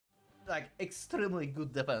like extremely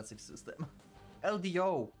good defensive system.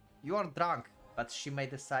 LDO, you are drunk, but she may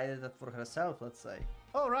decide that for herself, let's say.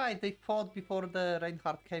 Alright, they fought before the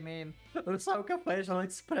Reinhardt came in. Rusałka facial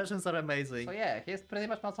expressions are amazing. So yeah, he's pretty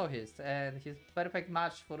much masochist, and he's perfect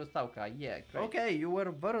match for Rusałka, yeah, great. Okay, you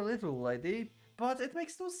were very little, lady, but it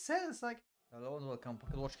makes no sense, like... Hello and welcome,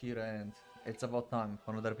 PocketWatch here, and it's about time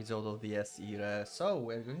for another episode of the irae. So,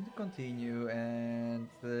 we're going to continue, and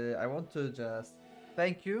I want to just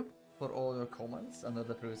thank you for all your comments under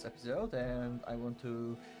the previous episode, and I want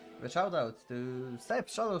to give a shout out to Step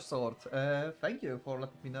Shadow Sword. Thank you for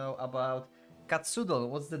letting me know about Katsudon.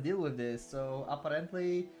 What's the deal with this? So,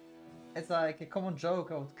 apparently, it's like a common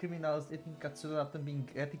joke of criminals eating Katsudon after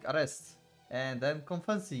getting arrested. And then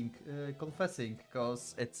confessing,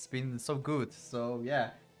 because it's been so good. So yeah,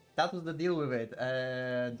 that was the deal with it.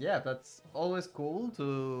 And yeah, that's always cool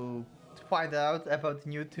to find out about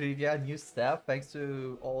new trivia, new stuff. Thanks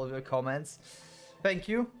to all of your comments. Thank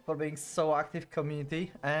you for being so active,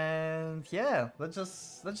 community. And yeah, let's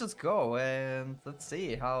just go and let's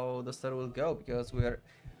see how the story will go, because we're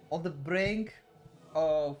on the brink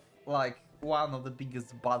of like one of the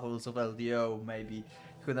biggest battles of LDO, maybe.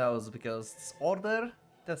 Who knows, because it's Order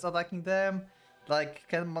that's attacking them. Like,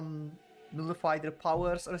 can man nullify their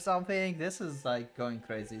powers or something? This is like going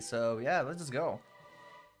crazy, so yeah, let's just go.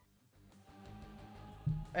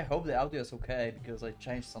 I hope the audio is okay, because I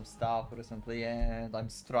changed some stuff recently and I'm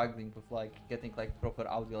struggling with like getting like proper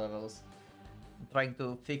audio levels. I'm trying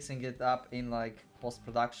to fixing it up in like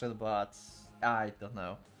post-production, but I don't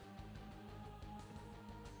know.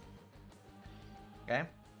 Okay.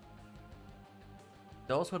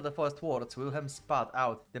 Those were the first words Wilhelm spat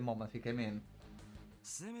out the moment he came in.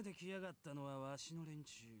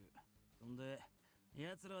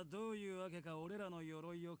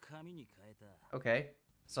 Okay,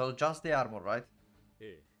 so just the armor, right?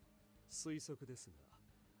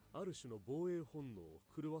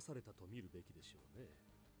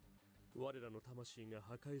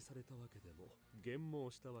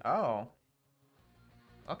 Oh.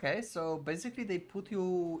 Okay, so basically they put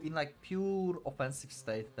you in like pure offensive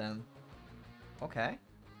state then. Okay.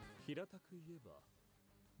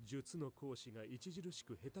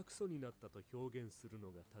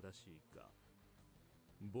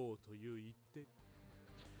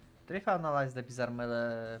 Trifa analyzed the bizarre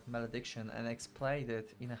malediction and explained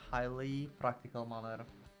it in a highly practical manner.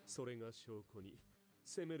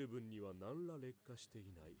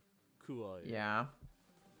 Yeah.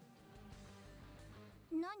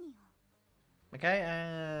 Okay,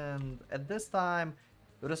 and at this time,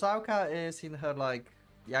 Rusałka is in her like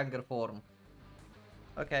younger form.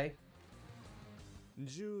 Okay.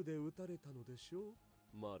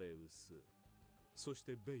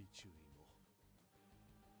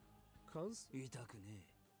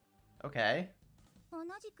 Okay.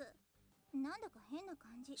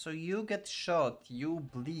 So you get shot, you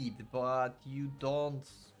bleed, but you don't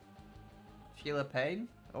feel a pain?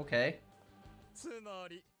 Okay.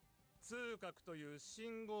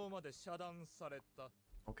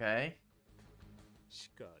 Okay.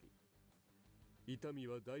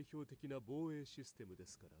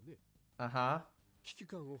 Uh-huh.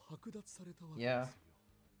 Yeah.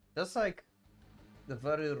 That's like the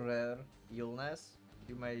very rare illness.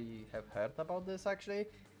 You may have heard about this actually,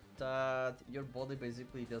 that your body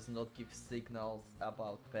basically does not give signals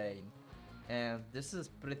about pain. And this is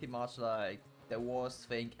pretty much like the worst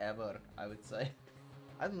thing ever, I would say.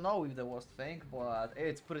 I don't know if the worst thing, but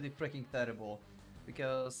it's pretty freaking terrible.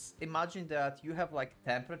 Because imagine that you have like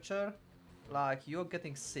temperature, like you're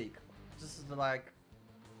getting sick. This is like,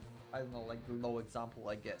 I don't know, like the low example,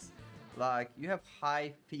 I guess. Like you have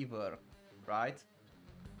high fever, right?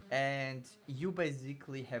 And you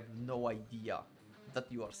basically have no idea that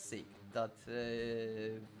you are sick, that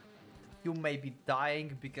you may be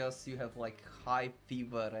dying because you have like high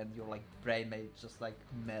fever and your like brain may just like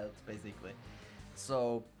melt basically.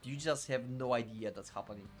 So you just have no idea that's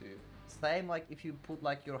happening to you. Same like if you put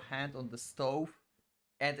like your hand on the stove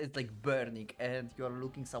and it's like burning and you're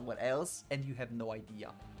looking somewhere else and you have no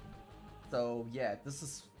idea. So yeah, this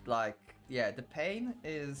is like, yeah, the pain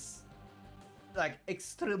is like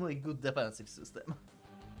extremely good defensive system.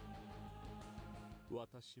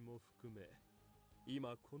 私も含め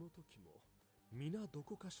今この時も皆ど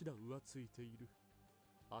こかしら浮ついている。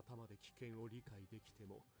頭で危険を理解できて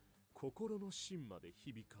も心の芯まで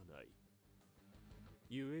響かない。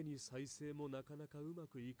故に再生もなかなかうま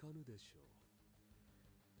くいかぬでしょ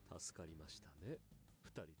う。助かりましたね、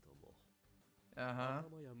二人とも。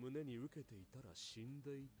頭や胸に受けていたら死ん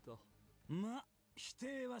でいた。ま、否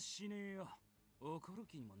定はしねえよ。怒る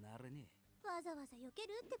気にもなれねえ。わざわざ避け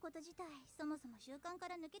るってこと自体そもそも習慣か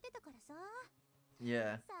ら抜けてたからさ。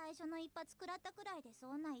 Yeah. 最初の一発食らったくらいで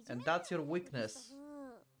そんないじめ And that's your weakness.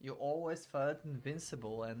 You always felt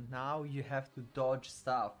invincible and now you have to dodge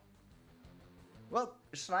stuff. Well,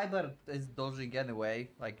 Schreiber is dodging anyway.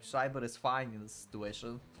 Like, Schreiber is fine in this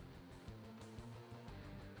situation.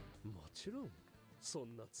 もちろんそ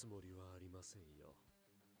んなつもりはありませんよ。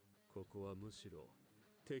ここはむしろ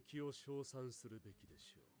敵を称賛するべきで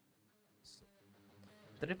しょう。そ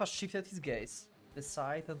う。 Trippa shifted his gaze, the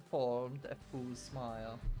sight and formed a full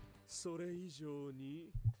smile. それ以上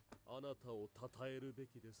にあなたを称えるべ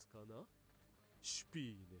きですかな、シュピ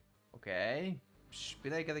ーネ。 Okay.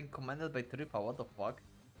 Spina getting commanded by Trippa, what the fuck?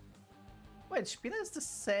 Wait, Spina is the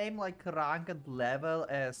same like rank and level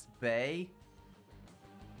as Bei?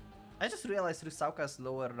 I just realized Rusauka is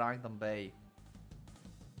lower rank than Bei.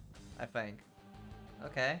 I think.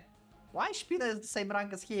 Okay. Why Spina is the same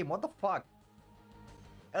rank as him? What the fuck?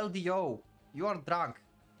 LDO, you are drunk.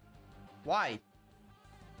 Why?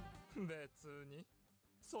 別に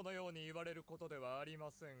そのように言われることではあり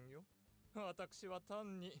ませんよ。私は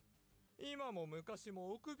単に今も昔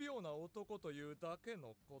も臆病な男というだけ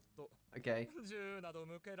のこと。Okay. 銃など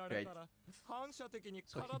向けられたら反射的に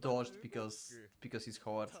So he 体が dodged 動く。 because he's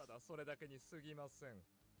hard. ただそれだけに過ぎません。あ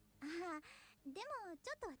あ、でもち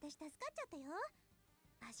ょっと私助かっちゃったよ。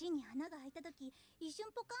足に穴が開いた時一瞬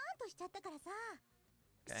ポカーンとしちゃったからさ。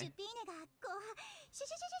Okay. シュピーネがこうシュ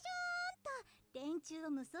シュシュシュシューンと連中を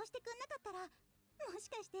無双してくんなかったらもし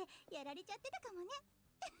かしてやられちゃってたかもね。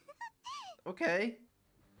Okay.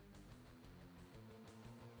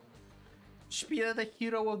 Spina the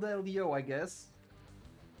hero of the LDO, I guess.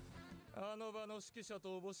 あの場の指揮者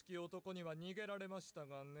とおぼしき男には逃げられました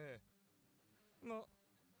がね。ま、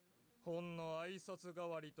ほんの挨拶代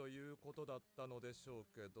わりということだったのでしょう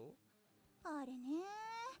けど。あれね、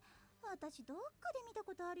私どっかで見た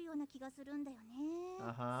ことあるような気がするんだよね。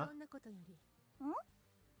Uh-huh. そんなことより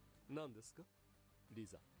何ですか、リ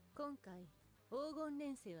ザ。今回黄金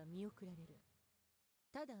連星は見送られる。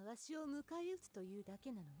ただわしを迎え撃つというだ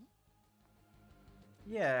けなのね。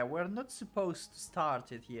Yeah, we're not supposed to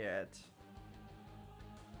start it yet.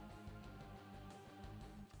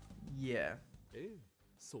 Yeah. ええ、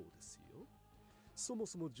そうですよ。そも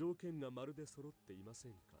そも条件がまるで揃っていませ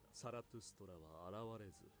んから。サラトゥストラは現れ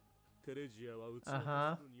ず、テレジアは器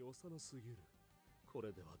の部に幼すぎる。こ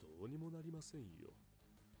れではどうにもなりませんよ。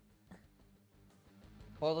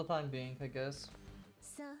For the time being, I guess.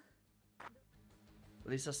 さあ、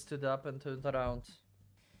 Lisa stood up and turned around.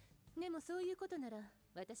 でもそういうことなら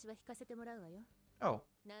私は引かせてもらうわよ。 Oh.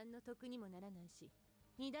 何の得にもならないし、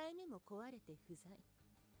二代目も壊れて不在。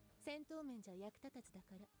戦闘面じゃ役立たずだ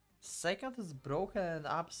から。 Second is broken and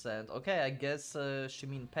absent. Okay, I guess she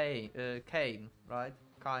mean Kane, right?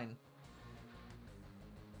 Kane.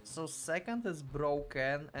 So second is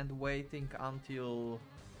broken and waiting until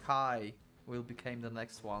Kai will become the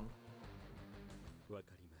next one. わ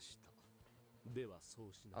かりました。ではそ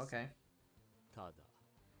うしなさい。 Okay. ただ。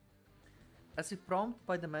 As if prompted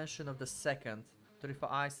by the mention of the second, Trifa's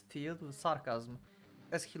eyes filled with sarcasm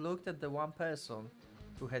as he looked at the one person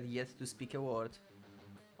who had yet to speak a word.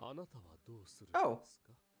 あなたはどうするん Oh. です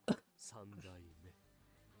か、三代目。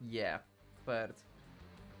 Yeah, third.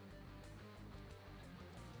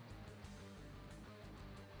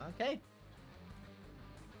 Okay.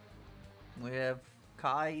 We have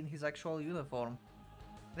Kai in his actual uniform.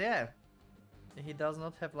 Yeah. He does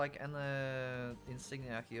not have like any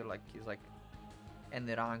insignia here, like he's like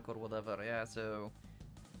any rank or whatever. Yeah, so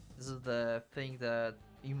this is the thing that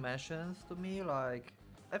you mentioned to me, like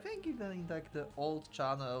I think even in like the old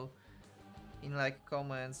channel in like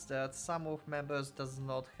comments that some of members does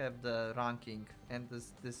not have the ranking, and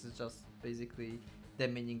this is just basically the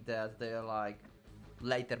meaning that they are like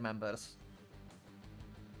later members.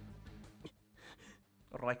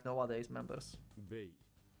 Or like nowadays members. ベイ、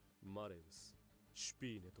マレウス、シュピ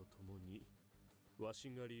ーネと共にわし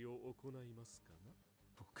狩りを行いますかな。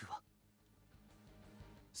僕は好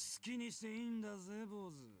きにしていいんだぜ、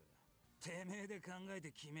坊主。てめえで考え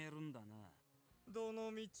て決めるんだな。ど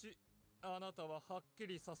の道あなたははっき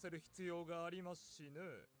りさせる必要がありますしね。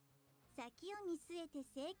先を見据えて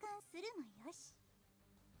静観するもよし。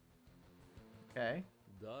Okay.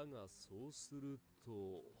 だがそうする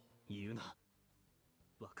と。言うな。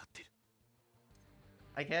分かってる。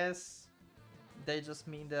I guess they just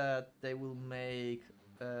mean that they will make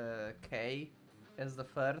K as the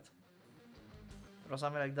third or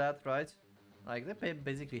something like that, right? Like they're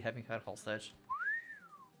basically having her hostage.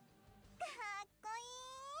 かっこ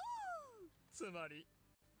いい。つまり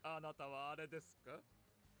あなたはあれですか。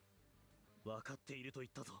分かっていると言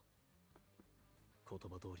ったぞ。言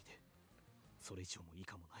葉通りで、それ以上も以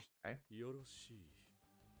下もない。よろしい。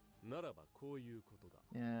ならばこういうことだ。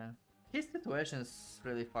Yeah. His situation is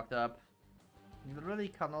really fucked up. You really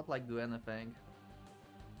cannot like do anything.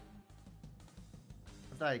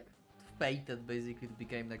 It's like fated basically to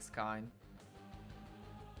become next kind.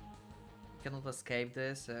 You cannot escape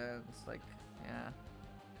this and it's like, yeah.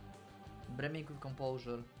 Brimming with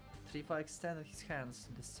composure, Trifa extended his hands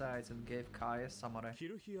to the sides and gave Kai a samurai. キ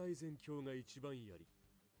ルヒアイゼン教が一番やり、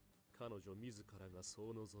彼女自らが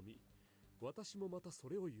そう望み、私もまたそ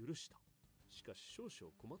れを許した。しかし少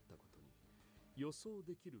々困ったことに、予想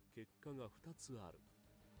できる結果が2つある。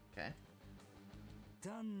Okay.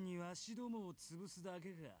 単にわしどもを潰すだ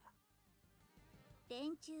けか。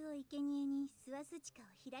連中を生贄に吸わす地下を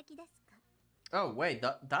開き出すか。Oh wait,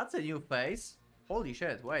 that's a new face? Holy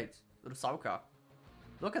shit, wait. Rusauka.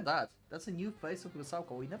 Look at that. That's a new face of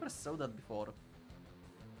Rusauka. We never saw that before.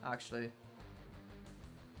 Actually.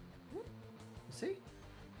 You see?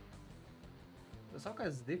 Rusauka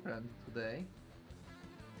is different today.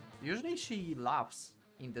 Usually she laughs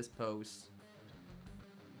in this pose.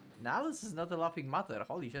 Now this is not a laughing matter.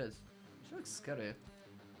 Holy shit. She looks scary.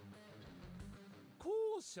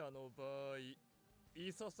 後者の場合、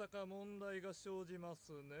いささか問題が生じま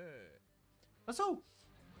すね。So,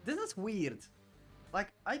 this is weird.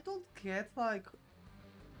 Like, I don't get, like...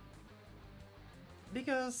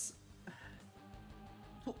 Because...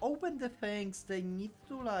 To open the things, they need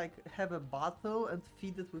to, like, have a battle and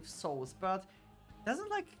feed it with souls, but... Doesn't,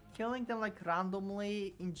 like, killing them, like,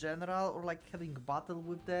 randomly in general, or, like, having battle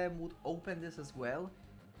with them would open this as well?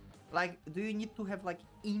 Like, do you need to have, like,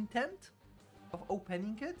 intent of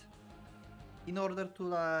opening it? In order to,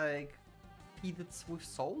 like, feed it with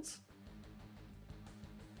souls?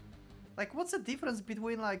 Like, what's the difference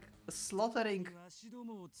between, like, slaughtering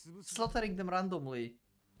them randomly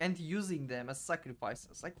and using them as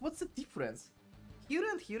sacrifices? Like, what's the difference? Here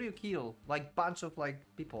and here you kill, like, bunch of, like,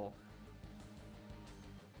 people.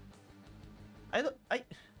 I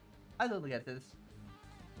don't get this.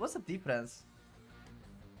 What's the difference?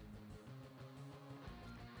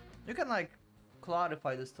 You can, like,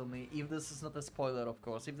 clarify this to me, if this is not a spoiler, of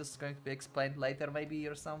course. If this is going to be explained later maybe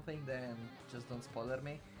or something, then just don't spoiler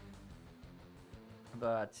me.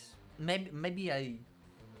 But maybe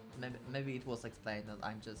it was explained and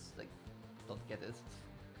I'm just like don't get it.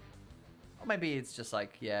 Or maybe it's just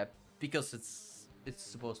like, yeah, because it's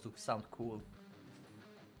supposed to sound cool.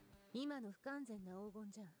 今の不完全な黄金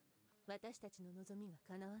じゃ私たちの望みが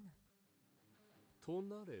叶わない。と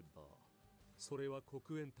なれば、それは黒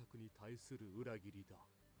煙卓に対する裏切りだ。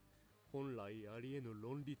本来ありえぬ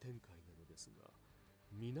論理展開なのですが、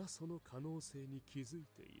皆その可能性に気づい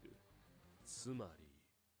ている。つまり、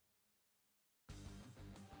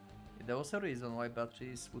There was a reason why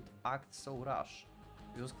Beatrice would act so rash.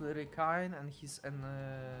 It was clearly Kain and his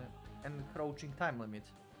encroaching time limit.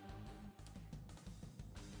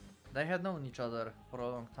 They had known each other for a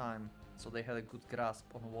long time, so they had a good grasp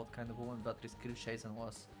on what kind of woman Beatrice Kircheisen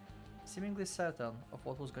was. Seemingly certain of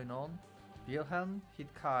what was going on, Wilhelm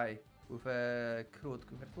hit Kai with a crude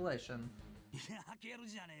congratulation. 焼ける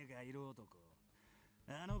じゃねえか、色男。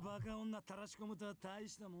あのバカ女たらし込むとは大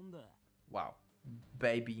したもんだ。Wow.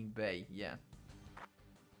 Bay being Bay, yeah.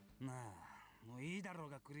 なあ、もういいだろう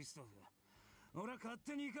が、クリストフ。俺は勝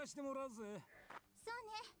手に行かしてもらうぜ。そうね。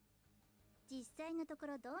実際のとこ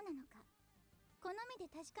ろどうなのか。この目で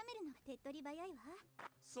確かめるのが手っ取り早いわ。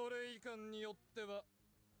それ以下によっては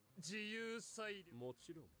自由裁量。も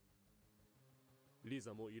ちろん。リ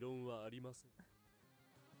ザも異論はありません。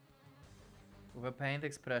With a pained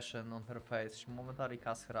expression on her face, she momentarily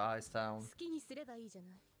cast her eyes down. 好きにすればいいじゃな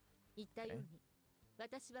い。言ったように、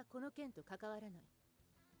私はこの件と関わらない。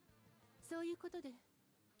そういうことで。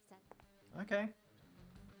Okay.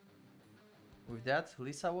 With that,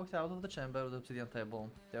 Lisa walked out of the chamber with the obsidian table.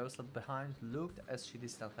 Those left behind looked as she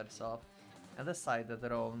distanced herself and decided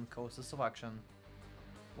their own courses of action.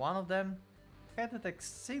 One of them had it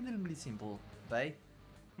exceedingly simple. They...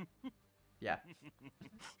 yeah.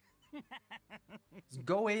 Just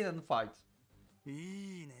go in and fight.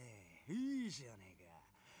 いいね、いいじゃねえか。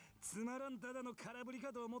つまらんただの空振り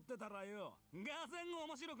かと思ってたらよ、がぜん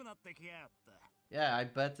面白くなってきやがった。Yeah, I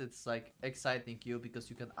bet it's like exciting you because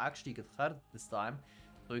you can actually get hurt this time,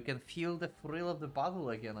 so you can feel the thrill of the battle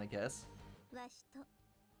again, I guess. わしと、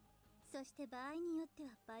そして場合によって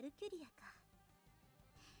はバルキュリアか。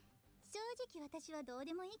正直私はどう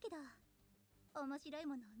でもいいけど、面白い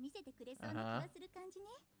ものを見せてくれそうな気がする感じね。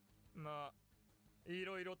まあ、い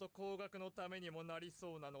ろいろと高額のためにもなり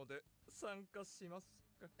そうなので参加します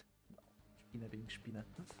か。Spinner being Spinner.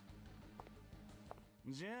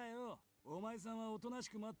 じゃあよ、お前さんはおとなし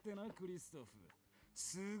く待ってな、クリストフ。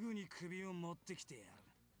すぐに首を持ってきてやる。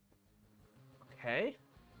Okay.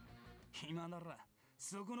 今なら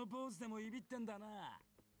そこのポーズでもいびってんだな。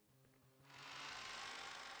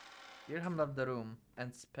Wilhelm left the room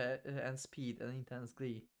and speed and intense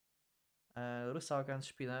glee. Rusaka and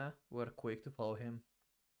Spinner were quick to follow him.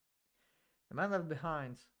 The men left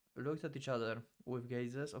behind looked at each other with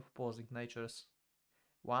gazes of opposing natures.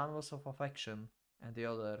 One was of affection, and the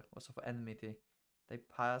other was of enmity. They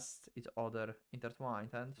passed each other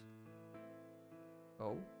intertwined and...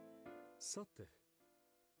 Oh? さて、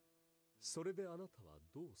それであなたは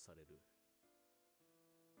どうされる？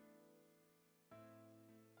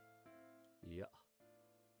いや、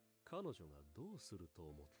彼女がどうすると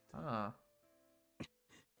思って。Ah.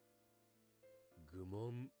 愚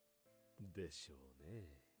問でしょうね。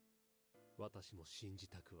私も信じ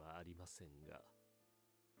たくはありませんが。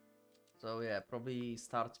So yeah, probably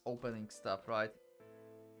starts opening stuff, right?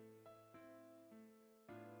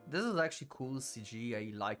 This is actually cool CG,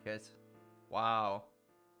 I like it. Wow.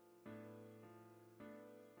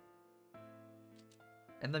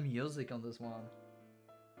 And the music on this one.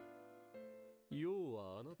 要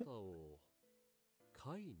はあなたを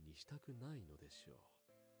カインにしたくないのでしょう。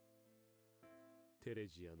テレ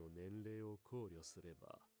ジアの年齢を考慮すれ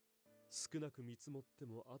ば、少なく見積もって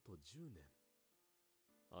もあと10年。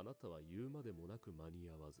あなたは言うまでもなく間に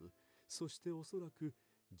合わず、そしておそらく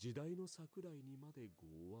時代の桜井にまで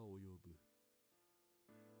業は及ぶ。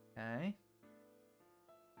Okay.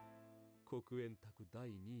 黒煙卓第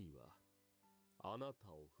2位は、あな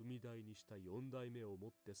たを踏み台にした4代目をも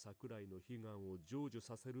って桜井の悲願を成就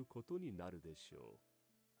させることになるでしょう。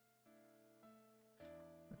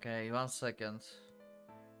Okay, 1 second.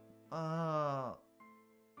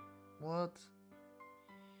 What?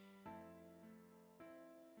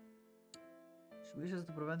 She wishes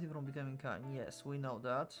to prevent you from becoming kind. Yes, we know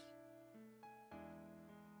that.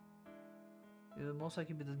 It will most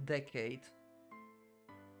likely be the decade.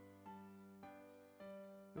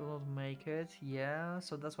 You will not make it, yeah,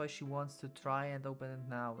 so that's why she wants to try and open it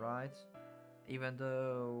now, right? Even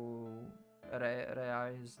though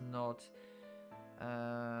irae is not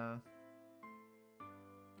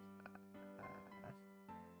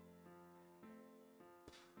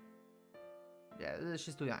yeah,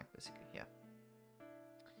 she's too young, basically, yeah.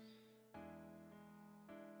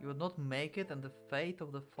 You would not make it, and the fate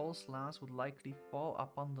of the false lance would likely fall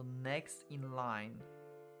upon the next in line.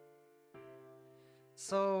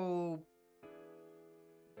 So...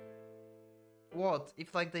 what?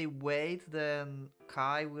 If like they wait, then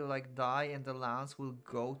Kai will like die and the lance will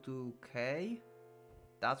go to Kay?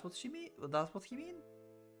 That's what she mean? That's what he mean?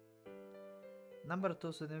 Number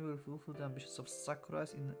 2 so will fulfill the ambitions of Sakurai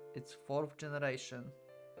in its 4th generation.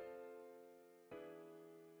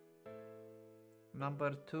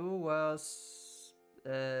 Number 2 was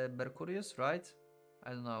Mercurius, right?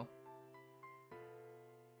 I don't know.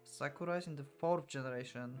 Sakurai in the 4th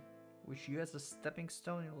generation, which you as a stepping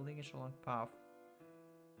stone in a lineage along path.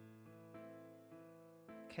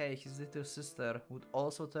 Kay, his little sister, would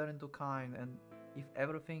also turn into kind, and if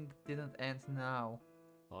everything didn't end now.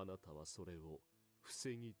 あなたはそれを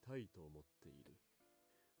防ぎたいと思っている。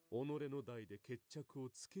己の代で決着を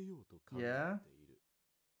つけようと考えている。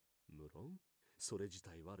無論、それ自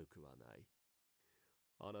体悪くはない。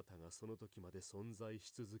あなたがその時まで存在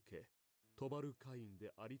し続け、トバルカイン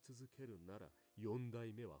であり続けるなら、4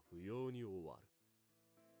代目は不要に終わ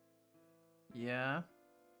る。Yeah.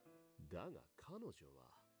 だが彼女は、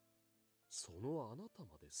そのあなた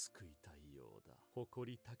まで救いたいようだ。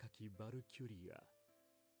誇り高きバルキュリア。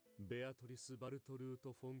ベアトリス・バルトルー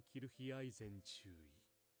ト・フォン・キルヒアイゼン注意。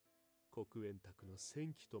黒煙卓の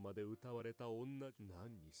戦記とまで歌われた女、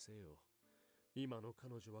何にせよ。今の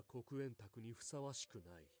彼女は黒煙卓にふさわしくな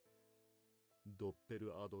い。ドッペ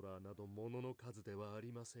ルアドラーなど物の数ではあ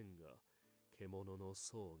りませんが、獣の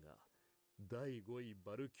僧が第5位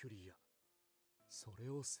バルキュリア。そ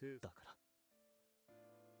れをせだから。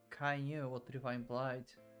Kai knew what Riva implied,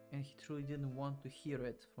 and he truly didn't want to hear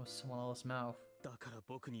it from someone else's mouth. だから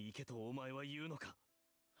僕に行けとお前は言うのか。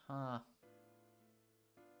Huh.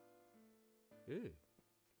 ええ、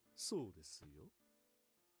そうですよ。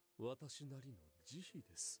私なりの慈悲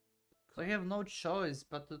です。So you have no choice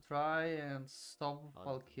but to try and stop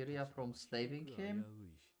Valkyria from slaving him,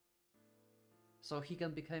 so he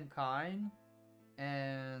can become kind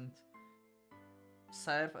and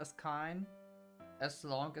serve as kind as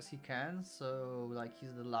long as he can, so like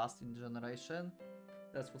he's the last in the generation.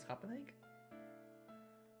 That's what's happening.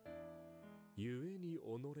 故に己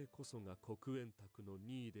こそが黒煙卓の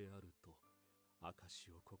2位であると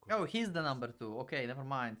証をここに Oh, he's the number 2. Okay, never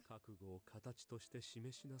mind. 覚悟を形として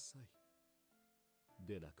示しなさい。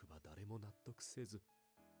でなくば誰も納得せず、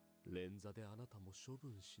連座であなたも処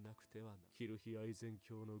分しなくてはな。キルヒ愛禅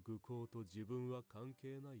教の愚行と自分は関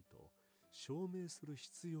係ないと証明する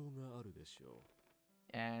必要があるでしょ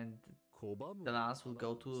う。And 拒む the last will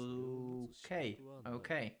go to K.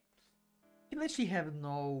 Okay. He literally have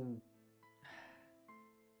no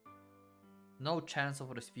chance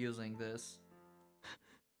of refusing this.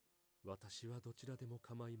 私はどちらでも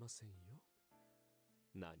構いませんよ。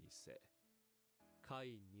何せ会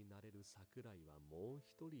員になれる桜井はもう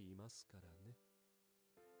一人いますからね。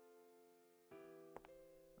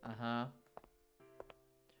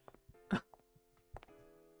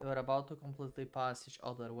They were about to completely pass each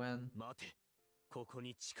other when 待て、ここ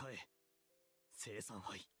に近え。生産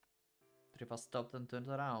杯。Triva stopped and turned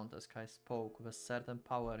around as Kai spoke with a certain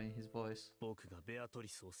power in his voice. 僕がベアトリ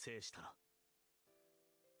スを制したら、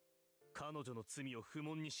彼女の罪を不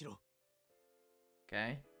問にしろ。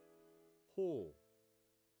Okay. ほう。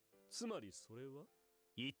つまりそれは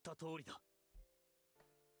言った通りだ。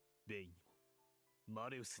ベイにも、マ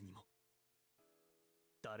レウスにも、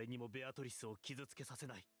誰にもベアトリスを傷つけさせ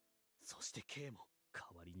ない。そしてケイも代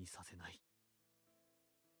わりにさせない。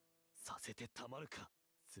させてたまるか、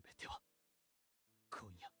すべては。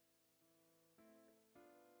今夜。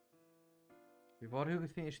Before he could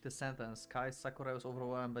finish the sentence, Kai Sakurai was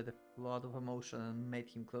overwhelmed by the flood of emotion and made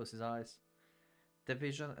him close his eyes. The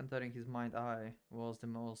vision entering his mind's eye was the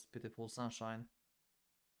most beautiful sunshine.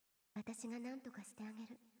 私が何とかしてあげ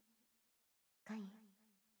る。カイン、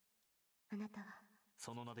あなたは。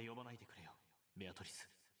その名で呼ばないでくれよ、ベアトリス。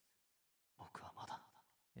僕はまだ。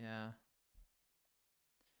Yeah.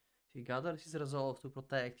 He gathered his resolve to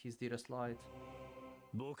protect his dearest light.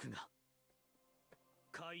 僕が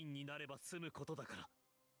カインになれば済むことだか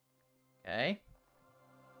ら。Okay.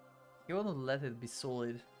 He wouldn't let it be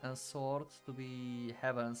solid and sought to be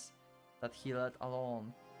heavens that he let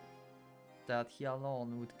alone. That he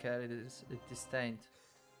alone would carry this disdain.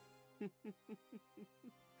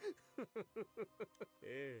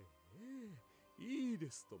 ええ、いいで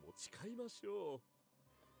すとも誓いましょ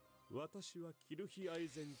う。私はキルヒ愛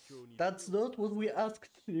禅教に。That's not what we asked,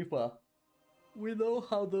 Triva. We know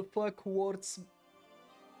how the fuck words,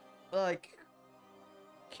 like,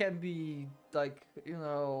 can be, like, you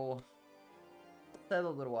know, said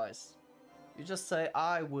otherwise. You just say,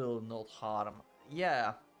 I will not harm.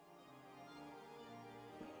 Yeah.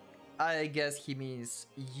 I guess he means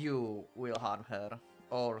you will harm her.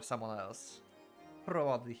 Or someone else.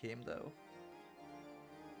 Probably him, though.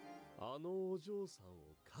 あのお嬢さんを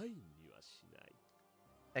会員にはしな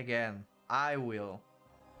い。Again, I will.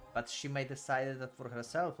 But she may decide that for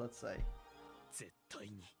herself, let's say. 絶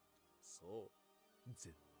対に。そう、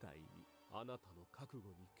絶対に。あなたの覚悟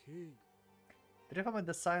に敬意。Driva made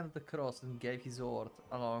the sign of the cross and gave his word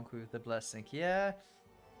along with the blessing. Yeah.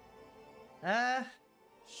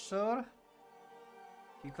 Sure.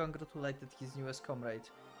 He congratulated his newest comrade.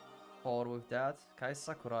 For with that, Kai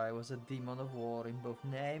Sakurai was a demon of war in both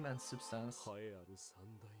name and substance. 栄えある三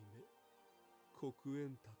代目、黒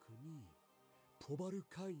煙卓にトバル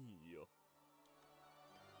会員よ。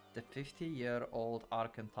The 50-year-old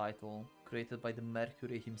Archon title, created by the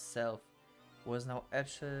Mercury himself, was now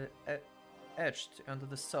etched into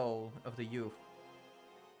the soul of the youth.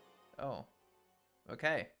 Oh.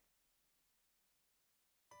 Okay.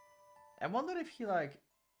 I wonder if he, like,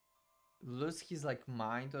 lose his, like,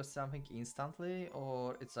 mind or something instantly,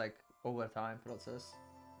 or it's, like, overtime process.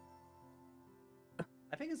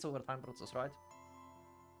 I think it's overtime process, right?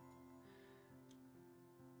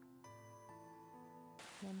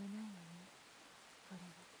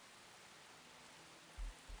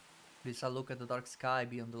 Lisa look at the dark sky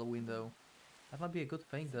beyond the window. That might be a good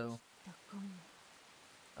thing, though.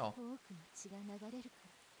 Oh.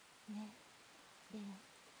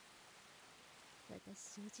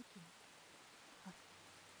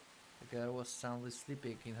 The girl was soundly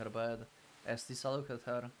sleeping in her bed as Lisa looked at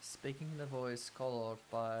her, speaking in a voice colored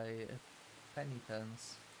by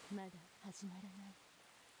penitence. まだ始まらない。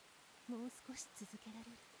もう少し続けられ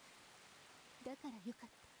る。だからよかっ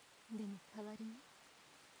た。でも代わりに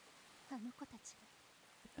あの子たち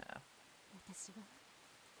が。Yeah. 私は。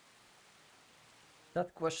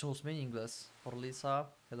That question was meaningless, for Lisa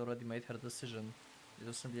had already made her decision. It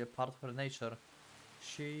was simply a part of her nature.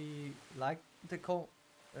 She liked the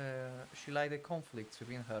conflicts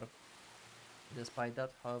within her. Despite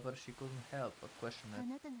that, however, she couldn't help but question あ it.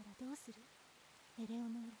 なたならどうする？エレオノ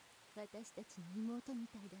ーラ、私たちの妹み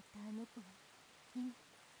たいだったあの子は今。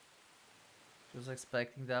 She was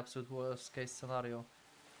expecting the absolute worst case scenario.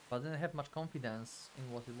 but didn't have much confidence in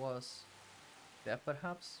what it was. Death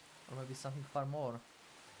perhaps? Or maybe something far more.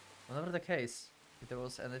 Whatever the case, if there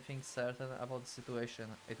was anything certain about the situation,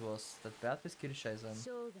 it was that Beatrice Kirchhofen.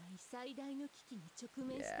 生涯最大の危機に直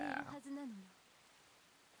面しているはずなのよ。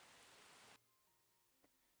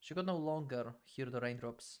 She could no longer hear the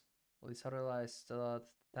raindrops. Lisa realized that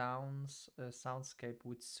the town's soundscape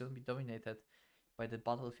would soon be dominated by the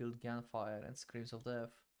battlefield gunfire and screams of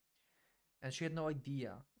death. And she had no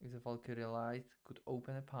idea if the Valkyrie light could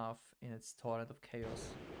open a path in its torrent of chaos.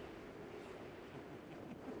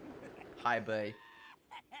 Hi, Bay.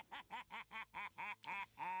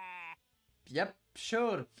 Yep,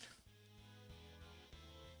 sure.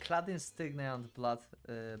 Clad in stagnant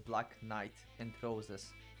black night and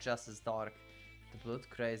roses, just as dark, the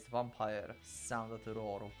blood-crazed vampire sounded a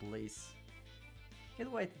roar of bliss. He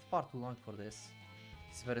had waited far too long for this.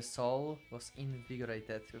 His very soul was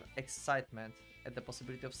invigorated with excitement at the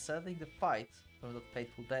possibility of settling the fight from that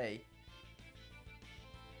fateful day.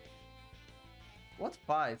 What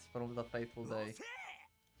fight from that fateful day?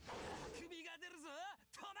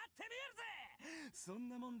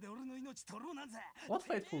 What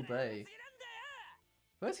fateful day?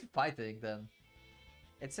 Who is he fighting then?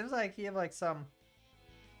 It seems like he have like some...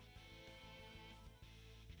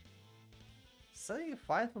 Setting a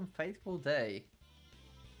fight from fateful day.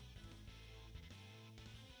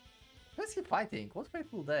 Who is he fighting? What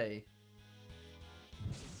fateful day?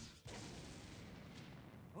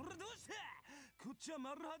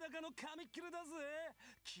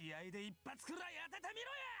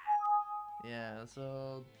 Yeah,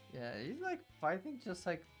 so yeah, he's like fighting just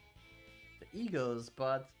like the egos,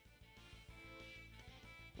 but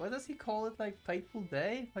why does he call it like fateful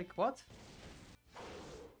day? Like what?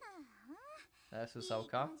 That's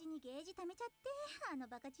Susauka.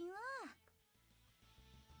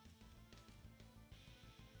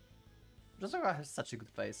 Susauka has such a good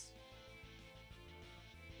face.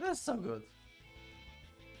 That's so good.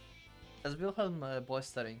 As Wilhelm,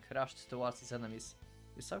 boistering, rushed towards his enemies,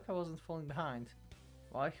 Yusauka wasn't falling behind.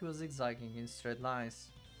 While he was zigzagging in straight lines,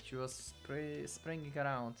 she was springing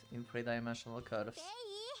around in three-dimensional curves.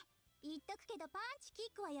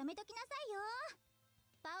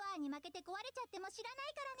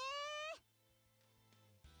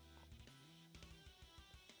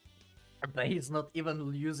 But he's not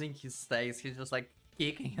even using his stakes, he's just like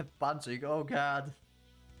kicking and punching, oh god.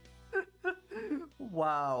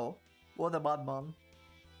 Wow, what a madman.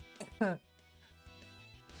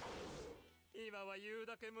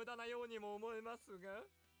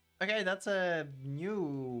 Okay, that's a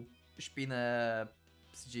new Spinne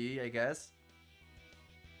CG, I guess.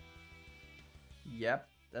 Yep,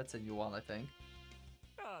 that's a new one, I think.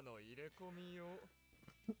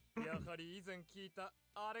 やはり以前聞いた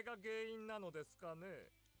あれが原因なのですかね。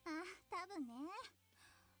あ、多分ね。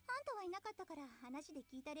あんたはいなかったから話で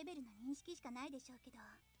聞いたレベルの認識しかないでしょうけど。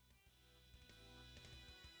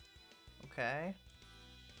Okay.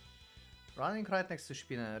 Running right next to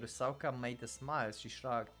Spinne, Rusauka made a smile as she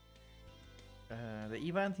shrugged. The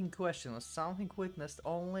event in question was something witnessed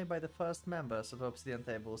only by the first members of the Obsidian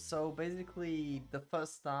Table, so basically the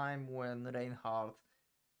first time when Reinhardt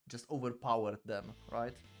just overpowered them,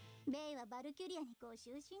 right? ベイはバルキュリアにご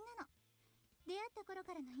就寝なの。出会った頃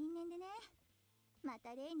からの因縁でね。ま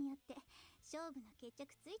た例によって勝負の決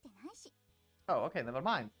着ついてないし。Oh, okay, never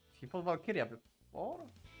mind. He fought Valkyria before?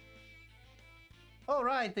 Oh,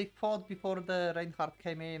 right, they fought before the Reinhardt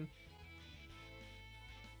came in.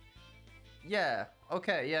 Yeah,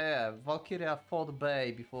 okay, yeah. Valkyria fought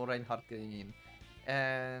Bay before Reinhardt came in.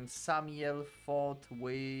 And Samuel fought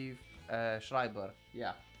with Schreiber.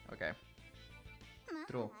 Yeah, okay.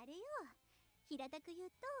 True. あれよ。平たく言う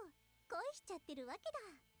と恋しちゃってるわけだ。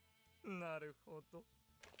なるほど。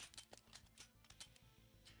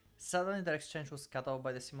 Suddenly their exchange was cut off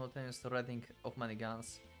by the simultaneous reading of many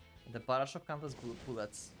guns and the barrage of countless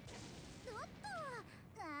bullets. おっと、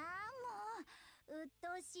ああもう鬱陶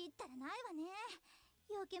しいったらないわね。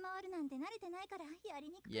避け回るなんて慣れてないからやり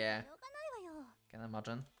にくくてしょうがないわよ。Can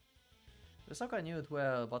imagine. Rusauka knew it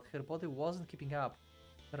well, but her body wasn't keeping up.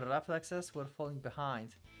 Her reflexes were falling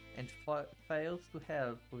behind, and failed to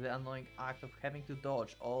help with the annoying act of having to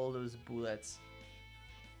dodge all those bullets.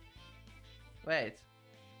 Wait.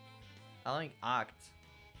 Annoying act.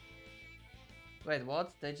 Wait,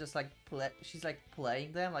 what? They just like play. She's like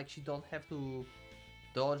playing them, like she don't have to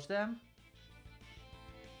dodge them?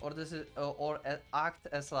 Or this is or act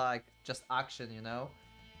as like just action, you know?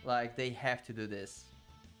 Like they have to do this.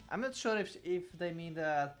 I'm not sure if they mean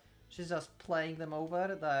that she's just playing them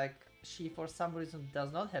over, like she for some reason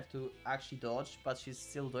does not have to actually dodge, but she's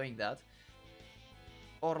still doing that.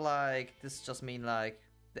 Or like, this just mean like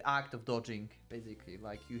the act of dodging, basically.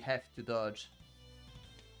 Like, you have to dodge.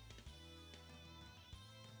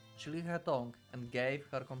 She licked her tongue and gave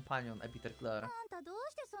her companion a bitter glare. あんたどう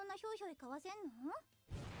してそんなひょいひょいかわせんの？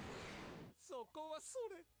そこはそ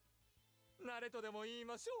れ。慣れとでも言い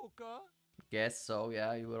ましょうか？ Guess so,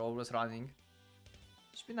 yeah, you were always running.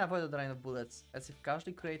 Spina avoided the rain of bullets, as if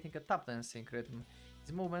casually creating a tap dancing rhythm.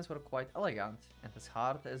 His movements were quite elegant, and as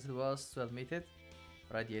hard as it was to admit it,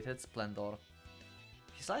 radiated splendor.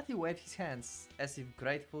 He slightly waved his hands, as if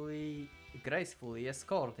gracefully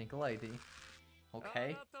escorting a lady.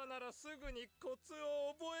 Okay. あなたならすぐにコツ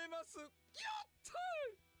を覚えます。やっ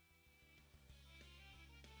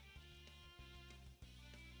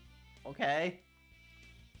た！ Okay.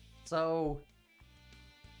 So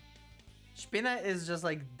Spina is just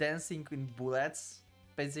like dancing in bullets,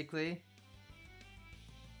 basically.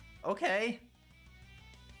 Okay.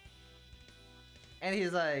 And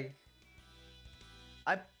he's like,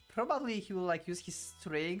 he will like use his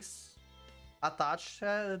strings, attach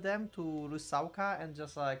them to Rusauka and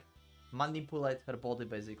just like manipulate her body,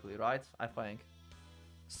 basically, right? I think.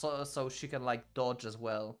 So she can like dodge as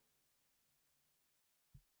well.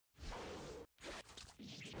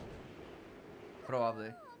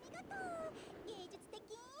 Probably.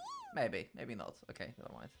 Maybe not. Okay,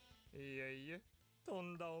 never mind. いえいえ、と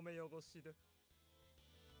んだお目汚しで。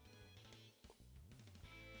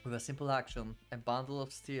With a simple action, a bundle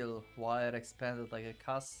of steel wire expanded like a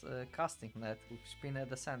casting net with Spina at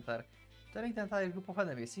the center, turning the entire group of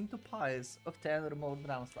enemies into piles of 10 or more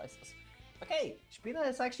drum slices. Okay, Spina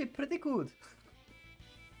is actually pretty good.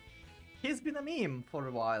 He's been a meme for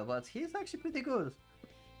a while, but he's actually pretty good.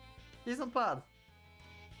 He's not bad.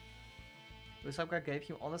 Rusauka gave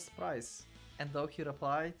him honest price, and though he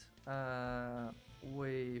replied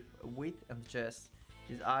with wit and jest,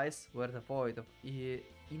 his eyes were devoid of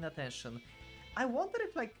inattention. I wonder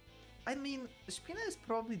if, like, I mean, Spina is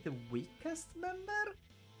probably the weakest member,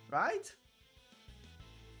 right?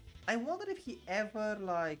 I wonder if he ever,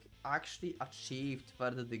 like, actually achieved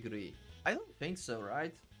further degree. I don't think so,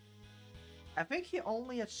 right? I think he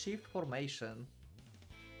only achieved formation.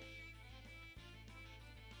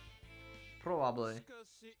 Probably. しか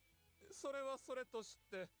し、それはそれとし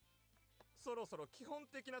て、そろそろ基本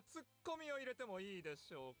的なツッコミを入れてもいいで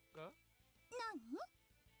しょうか？何？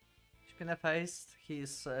 Spina faced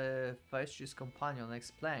his companion and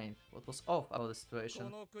explained what was off about the こ situation.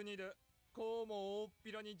 の国でこうも大っ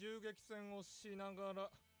ぴらに銃撃戦をしながら、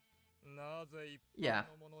なぜ一般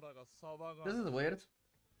の者らが騒が This is weird.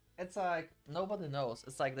 It's like, nobody knows.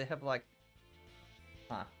 It's like they have like...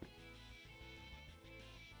 Huh.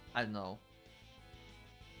 I don't know.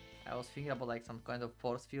 I was thinking about like some kind of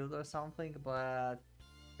force field or something, but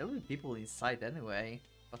there will be people inside anyway.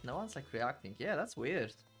 But no one's like reacting. Yeah, that's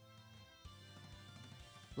weird.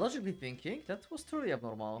 Logically thinking, that was truly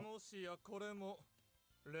abnormal. もしやこれも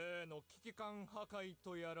例の危機感破壊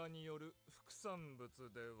とやらによる副産物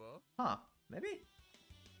では？ Huh, maybe?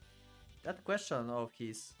 That question of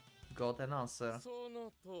his got an answer. そ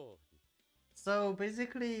の通り。 So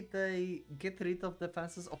basically they get rid of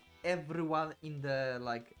defenses of everyone in the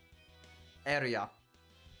like area.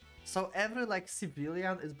 So every like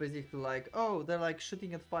civilian is basically like, oh, they're like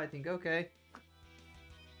shooting and fighting, okay.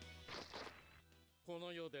 こ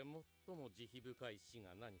の世で最も慈悲深い死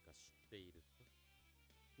が何か知っているか？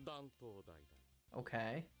断頭台だ。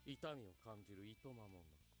 Okay. 痛みを感じる糸間もな。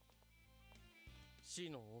死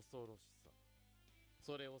の恐ろしさ。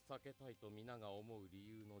それを避けたいと皆が思う理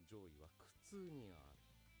由の上位は苦痛にある。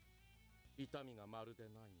痛みがまるでな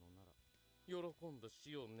いのなら、喜んだ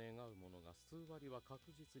死を願う者が数割は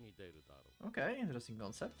確実に出るだろう。 Okay, interesting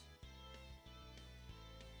concept.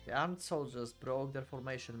 The armed soldiers broke their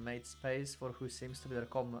formation, made space for who seems to be their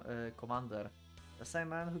commander. The same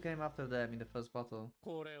man who came after them in the first battle.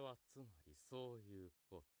 これはつまりそういう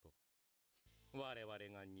こと。我々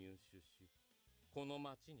が入手し、この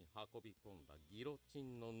町に運び込んだギロチ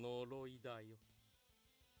ンの呪いだよ。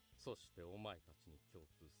そしてお前たちに共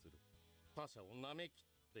通する他者を舐めきっ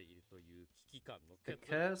ているという危機感の The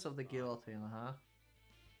結論。 curse of the guillotine, huh?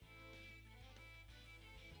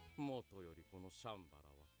 もとよりこのシャンバラ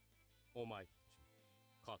は、お前たち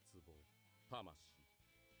の渇望、魂、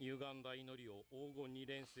歪んだ祈りを黄金に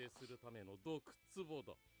連成するための毒壺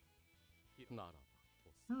だ。ならば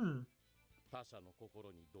こそ、他者の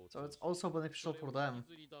心に同調し、 So it's also beneficial for them.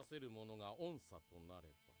 譲り出せるものが恩差となれ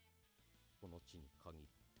ば、この地に限り、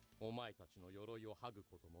お前たちの鎧を剥ぐ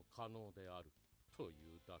ことも可能であるとい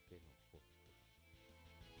うだけのこと。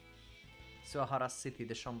 Suahara's city,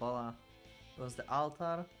 the Shambhala, was the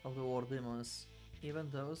altar of the war demons. Even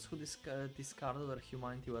those who discarded their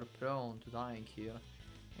humanity were prone to dying here.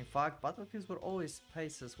 In fact, battlefields were always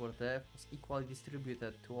spaces where death was equally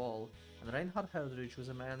distributed to all, and Reinhard Heldrich was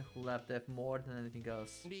a man who loved death more than anything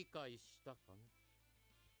else. 理解したかね。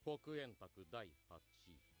黒煙卓第8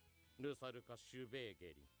位、ルサルカ・シュベー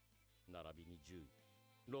ゲリン、並びに10位、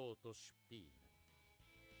ロート・シュピー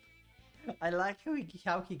ネ。I like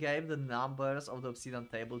how he gave the numbers of the obsidian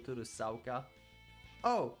table to Rusauka.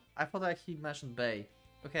 Oh, I thought like he mentioned Bay.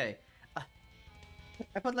 Okay.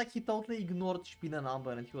 I thought like he totally ignored Spina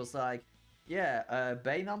number and he was like, yeah,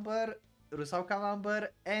 Bay number, Rusauka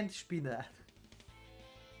number, and Spina.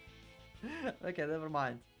 Okay, never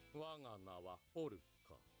mind. 我が名はホル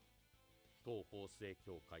カ。東方正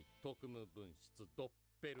教会特務分室ドッ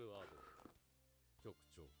ペルアド。局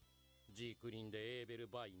長。ジークリンでエーベル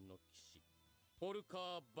バインの騎士ホルカ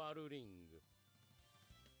ー・バルリング。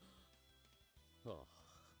ああ、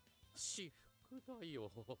至福だ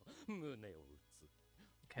よ。胸を打つ。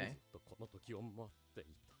Okay. ずっとこの時を待ってい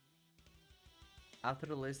た。After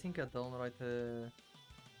releasing a downright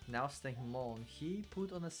now staying moan, he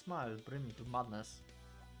put on a smile brimming with madness.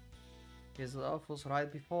 His love was right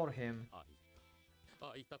before him.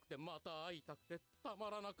 会いたくてまた会いたくてたま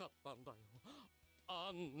らなかったんだよ。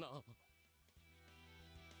あんな。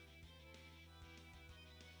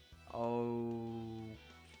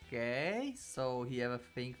Okay, so he have a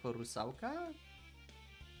thing for Rusauka?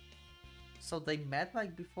 So they met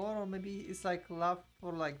like before, or maybe it's like love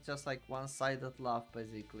for like just like one-sided love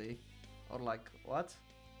basically, or like what?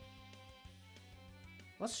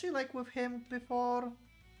 Was she like with him before?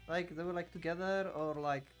 Like they were like together, or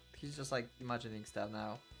like he's just like imagining stuff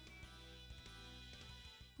now?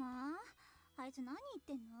 はあ、あいつ何言っ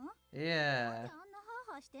てんの？ Yeah. なんであんなハ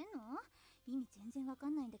ーハーしてんの？意味全然わか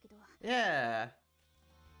んないんだけど。Yeah.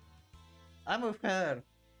 I'm with her.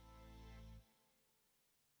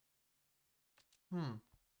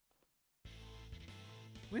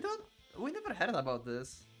 We never heard about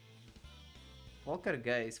this. Volker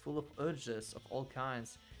gaze, full of urges of all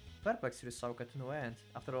kinds, perplexed Rusauka to no end.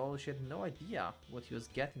 After all, she had no idea what he was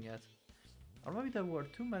getting at. Or maybe there were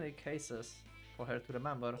too many cases for her to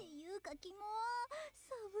remember. っていうかキモ、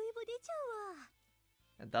サブイボ出ちゃうわ。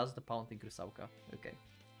 And that's the pounding Rusauka. Okay.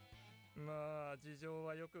 まあ事情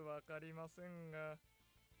はよくわかりませんが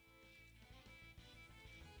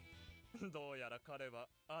どうやら彼は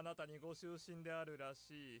あなたにご就寝であるら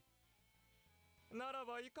しい。なら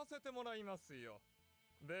ば行かせてもらいますよ。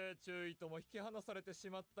米中尉とも引き離されてし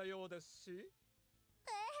まったようですし。ち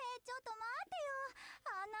ょっと待ってよ。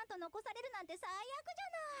あんなんと残されるなんて最悪じ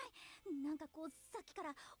ゃない。なんかこうさっきか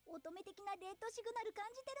ら乙女的なレッドシグナル感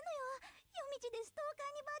じてるのよ。夜道でストーカ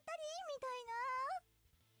ーにばったりみたいな。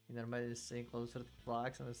Inner made staying closer to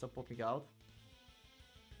flags and they stop popping out.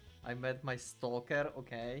 I met my stalker,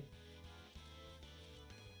 okay.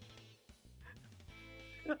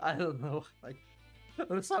 I don't know, like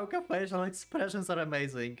Rusauka facial expressions are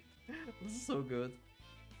amazing. This is so good.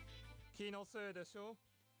 気のせいでしょ。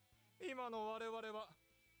今の我々は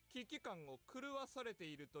危機感を狂わされて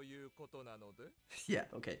いるということなので。Yeah,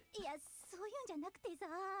 okay. いや、そういうんじゃなくてさ。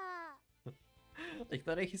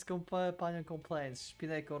Ignoring his companion complaints,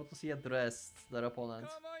 Spinner courteously addressed their opponent.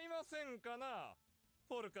 構いませんかな、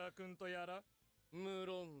フォルカー君とやら。無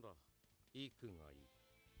論だ。行くがいい。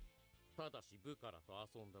ただし部下らと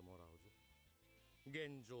遊んでもらうぞ。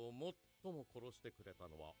現状最も殺してくれた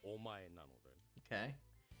のはお前なので。Okay.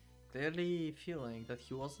 Clearly feeling that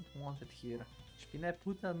he wasn't wanted here, Spinner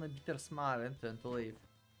put on a bitter smile and turned to leave.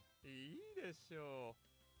 いいでしょ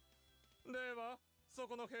う。ではそ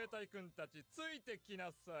この兵隊君たちついてき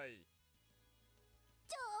なさい。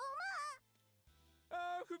ちょ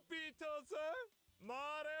アフピーターさん、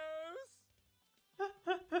マレウ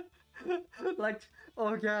ス。 Like,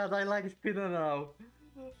 oh god, I like Spinner now.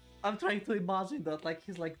 I'm trying to imagine that, like,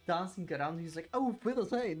 he's like dancing around, he's like, oh, Fiddle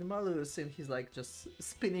the Malus, and he's like just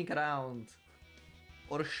spinning around.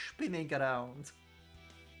 Or spinning around.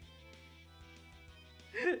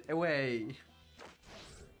 Away.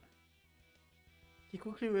 He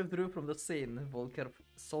quickly withdrew from the scene. Volker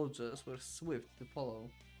soldiers were swift to follow.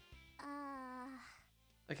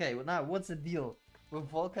 Okay, well now, what's the deal with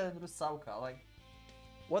Volker and Rusauka? Like,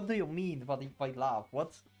 what do you mean by love?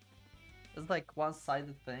 What? It's like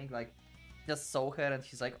one-sided thing, like, just saw her and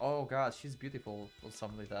he's like, oh god, she's beautiful, or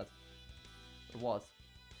something like that. Or what?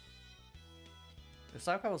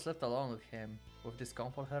 Rusauka was left alone with him, with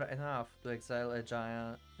discomfort her enough to exile a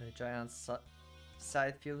giant's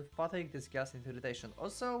sight filled with fatigue, disgust, and irritation.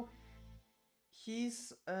 Also,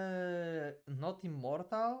 he's not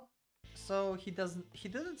immortal, so he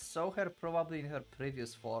didn't saw her probably in her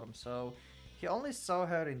previous form, so He only saw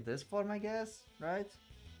her in this form, I guess, right?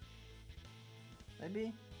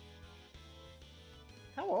 Maybe?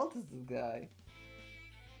 How old is this guy?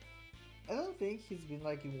 I don't think he's been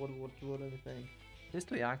like in World War II or anything. He's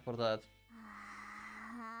too young for that.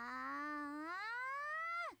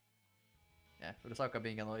 Yeah, Rusaka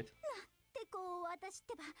being annoyed. てこう私っ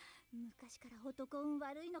てば昔から男運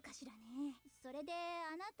悪いのかしらね。それで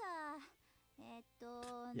あなた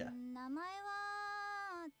Yeah. 名前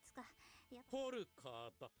はつかホルカ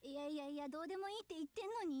ーだ。いやどうでもいいって言ってん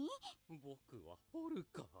のに。僕はホル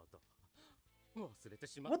カーだ。忘れて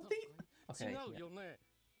しまったのかい。違うよね。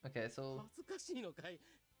Okay, so 恥ずかしいのかい。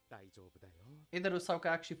大丈夫だよ。 either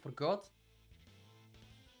Rusaka actually forgot,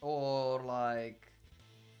 or like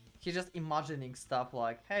he's just imagining stuff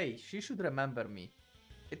like, hey, she should remember me.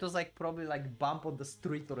 It was like probably like bump on the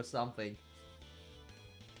street or something.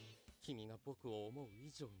 君が僕を思う以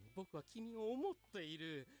上に僕は君を思ってい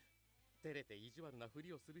る。照れて意地悪なふ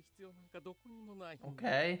りをする必要なんかどこにもない。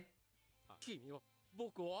Okay. 君は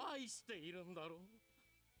僕を愛しているんだろう。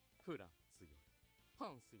フランツより、ハ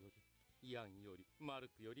ンスより、ヤンより、マル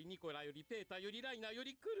クより、ニコラより、ペーターより、ライナーよ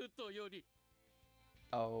り、クルトより。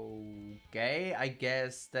Okay, I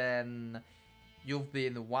guess then you've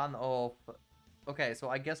been one of... Okay, so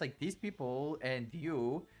I guess like these people and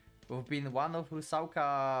you have been one of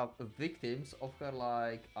Rusauka victims of her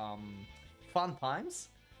like fun times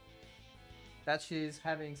that she's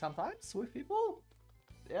having sometimes with people.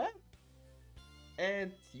 Yeah.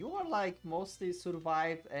 And you are like mostly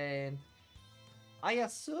survived, and I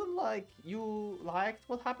assume like you liked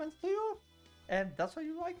what happened to you, and that's why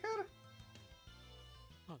you like her.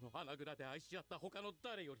 あの花蔵で愛し合った他の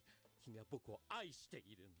誰より君は僕を愛して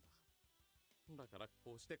いるんだ。だから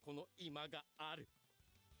こうしてこの今がある。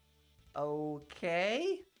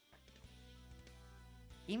Okay.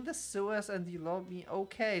 In the sewers and you love me.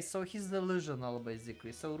 Okay, so he's delusional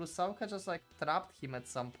basically. So Rusauka just like trapped him at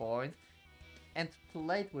some point and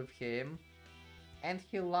played with him, and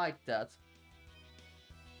he liked that.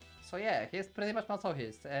 So yeah, he's pretty much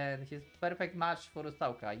masochist, and he's perfect match for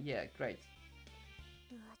Rusauka. Yeah, great.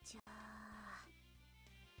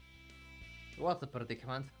 What a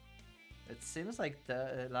predicament. It seems like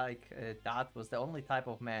that was the only type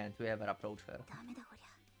of man to ever approach her.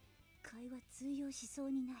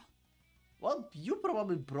 Well, you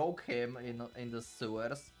probably broke him in the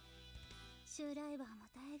sewers.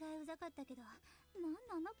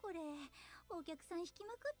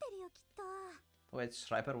 Wait,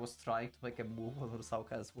 Schreiber was trying to make a move on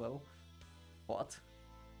Rusauka as well? What?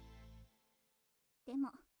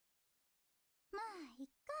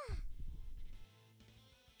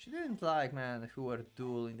 She didn't like men who were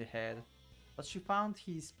dull in the head, but she found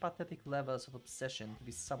his pathetic levels of obsession to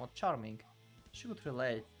be somewhat charming. She could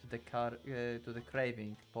relate to the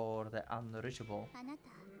craving for the unreachable.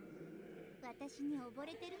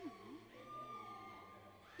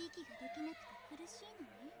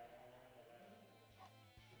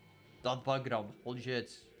 That background, holy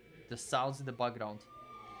shit. The sounds in the background.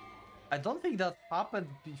 I don't think that happened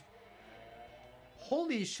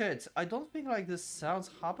Holy shit, I don't think like this sounds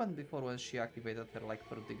happened before when she activated her like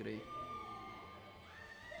third degree.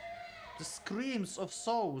 The screams of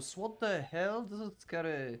souls, what the hell? This is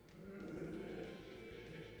scary.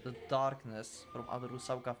 The darkness from under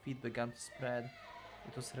Rusauka feet began to spread.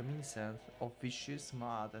 It was reminiscent of vicious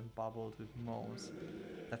mud and bubbled with moans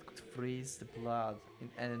that could freeze the blood in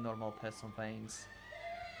any normal person's veins.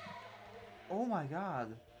 Oh my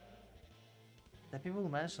god. The people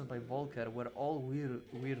mentioned by Volker were all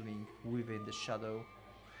whirling within the shadow.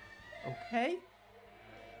 Okay?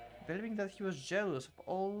 Believing that he was jealous of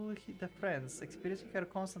all the friends experiencing her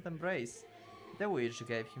constant embrace, the witch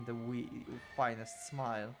gave him the finest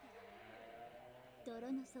smile.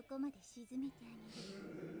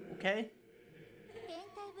 Okay?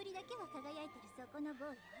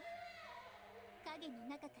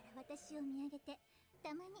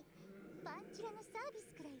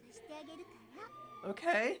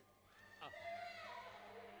 Okay.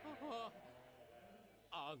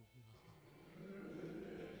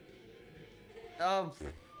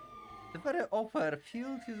 The very offer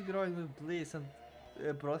filled his groin with bliss and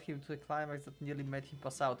brought him to a climax that nearly made him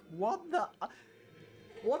pass out. What the?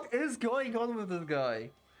 What is going on with this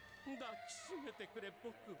guy?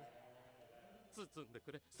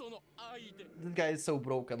 This guy is so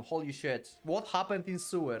broken. Holy shit. What happened in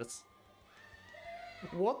sewers?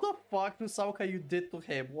 What the fuck, Rusauka, you did to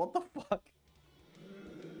him? What the fuck?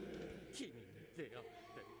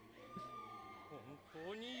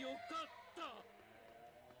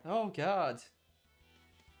 Oh god.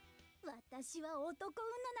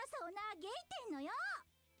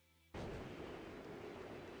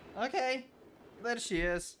 Okay, there she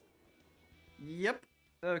is. Yep.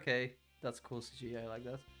 Okay, that's cool CGI, I like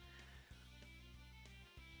that.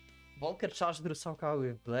 Volker charged Rusauka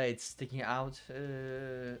with blades sticking out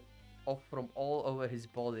off from all over his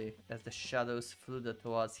body as the shadows flooded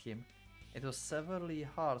towards him. It was severely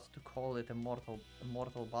hard to call it a mortal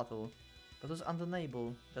battle, but it was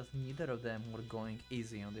undeniable that neither of them were going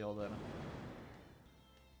easy on the other.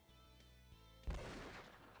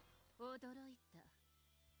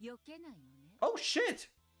 Oh shit!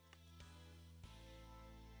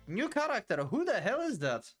 New character, who the hell is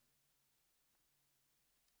that?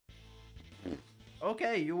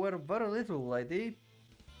 Okay, you were very little, lady.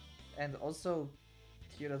 And also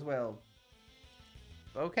here as well.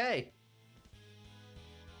 Okay.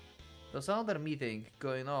 There's another meeting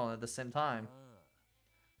going on at the same time.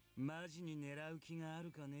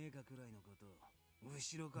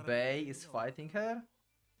 Bay is fighting her?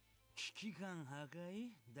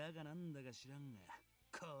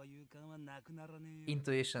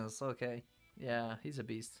 Intuitions, okay. Yeah, he's a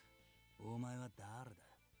beast.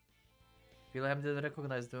 Wilhelm didn't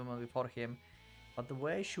recognize the woman before him, but the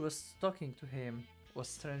way she was talking to him was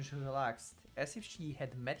strangely relaxed, as if she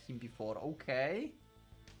had met him before. Okay.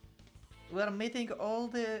 We are meeting all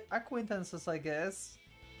the acquaintances, I guess.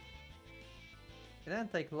 It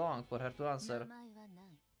didn't take long for her to answer.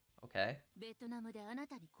 Okay.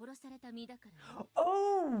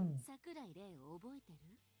 Oh!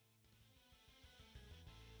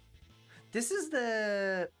 This is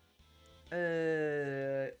the...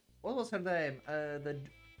 what was her name? The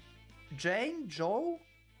Jane? Joe?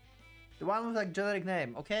 The one with like generic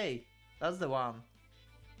name. Okay, that's the one.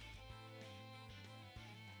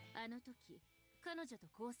 あの時、彼女と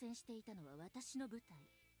交戦していたのは私の部隊。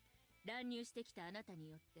乱入してきたあなたに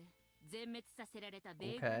よって全滅させられた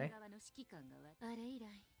米軍側の指揮官があれ以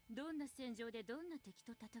来、どんな戦場でどんな敵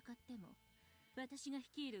と戦っても、私が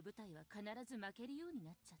率いる部隊は必ず負けるように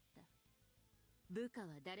なっちゃった。部下は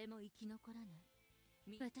誰も生き残らな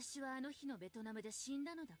い。私はあの日のベトナムで死ん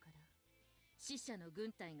だのだから。死者の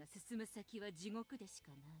軍隊が進む先は地獄でし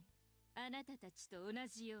かない。あなたたちと同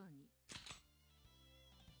じように。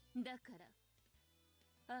だか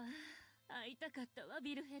ら、ああ、会いたかったわ、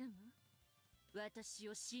ヴィルヘルム。私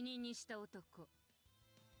を死人にした男。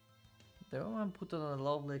The woman put on a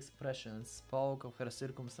lovely expression and spoke of her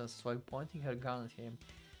circumstances while pointing her gun at him.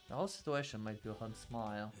 The whole situation made Wilhelm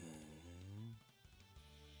smile.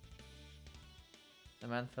 The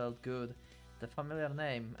man felt good. The familiar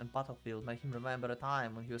name and battlefield made him remember a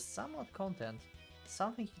time when he was somewhat content,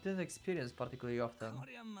 something he didn't experience particularly often.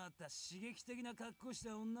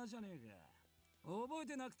 覚え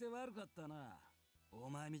てなくて悪かったな。お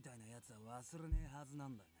前みたいなやつは忘れねえはずな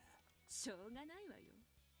んだが。しょうがないわよ。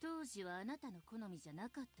当時はあなたの好みじゃな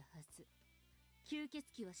かったはず。吸血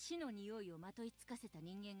鬼は死の匂いをまといつかせた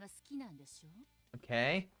人間が好きなんでしょ？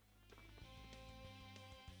 Okay.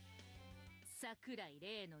 桜井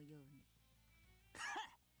玲のように。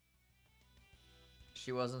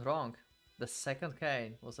She wasn't wrong. The second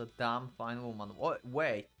Kane was a damn fine woman.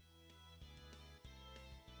 Wait.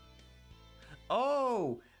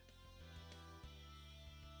 Oh!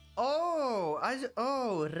 Oh,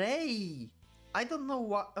 Ray! I don't know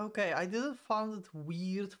what... Okay, I didn't find it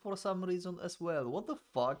weird for some reason as well. What the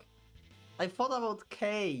fuck? I thought about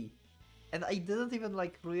Kay. And I didn't even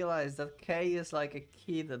like realize that Kay is like a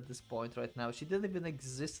kid at this point right now. She didn't even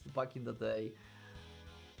exist back in the day.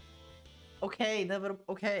 Okay, never...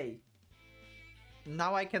 Okay.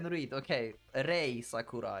 Now I can read. Okay. Rei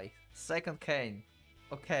Sakurai. Second Kane.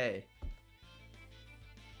 Okay.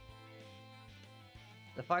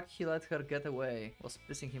 The fact he let her get away was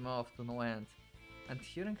pissing him off to no end. And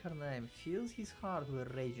hearing her name fills his heart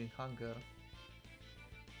with raging hunger.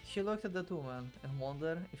 He looked at that woman and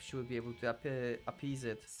wondered if she would be able to appease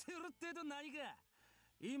it.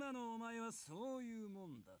 今のお前はそういうも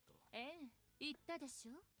んだと。ええ、言ったでし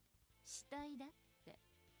ょ。死体だって。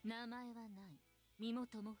名前はない。身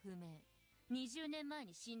元も不明。20年前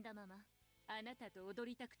に死んだまま、あなたと踊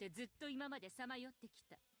りたくてずっと今までさまよってき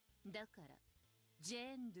た。だから、ジ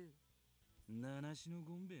ェーン・ドゥ。七種の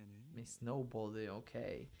ゴンベやね。Miss Nobody,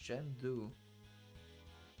 okay. Jen Do.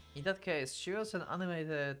 In that case, she was an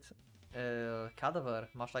animated cadaver,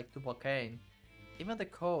 much like Tupac Kane. Even the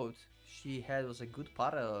code she had was a good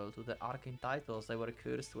parallel to the arcane titles they were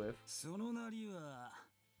cursed with. そのなりは、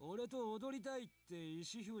俺と踊りたいって意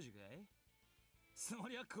思表示かい？そ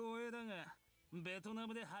りゃ光栄だが、ベトナ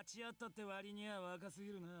ムで鉢合ったって割には若す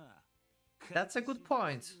ぎるな。That's a good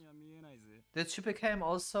point. Did she become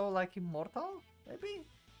also like immortal? Maybe?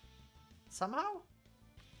 Somehow?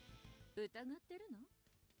 疑ってるの？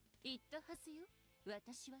言ったはずよ。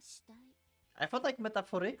私はしたい。 I thought like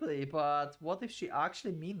metaphorically, but what if she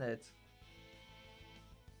actually mean it?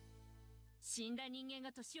 死んだ人間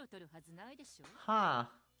が年を取るはずないでしょ。 Huh.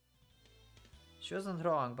 She wasn't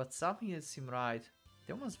wrong, but something didn't seem right.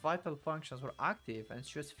 The woman's vital functions were active and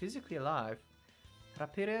she was physically alive. Her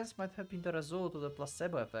appearance might have been the result of the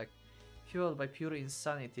placebo effect, fueled by pure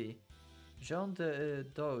insanity. Jean de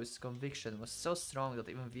Doux's conviction was so strong that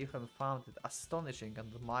even Wilhelm found it astonishing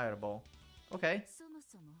and admirable. Okay. そも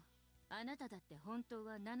そもあなただって本当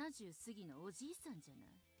は70過ぎのおじいさんじゃな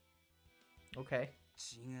い。 Okay.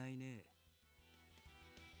 違いね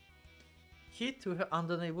Key to her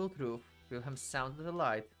undeniable truth, Wilhelm sounded a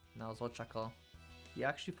light, Naozo chuckled. He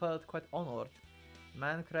actually felt quite honored.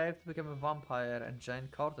 Man craved to become a vampire and Jane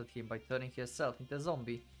courted him by turning herself into a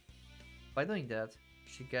zombie. By doing that,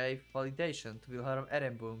 she gave validation to Wilhelm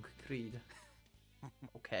Ehrenburg creed.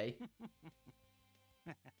 Okay.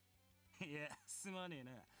 いやすまねえ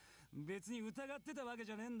な別に疑ってたわけ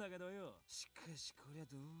じゃねえんだけどよしかしこりゃ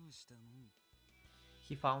どうしたの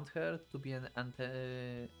He found her to be an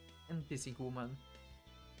antising woman.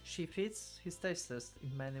 She fits his tastes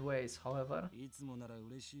in many ways, however. いつもなら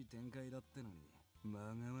嬉しい展開だってのに間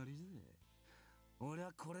が悪いぜ俺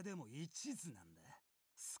はこれでも一途なんだ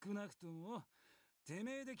少なくともて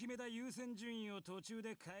めえで決めた優先順位を途中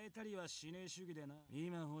で変えたりはしねえ主義でな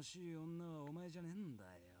今欲しい女はお前じゃねえんだよ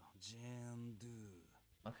ジェーン・ドゥ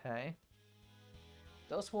Okay.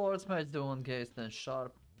 Those words made the one gaze then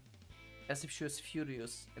sharp, as if she was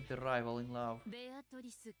furious at the rival in love. ベアト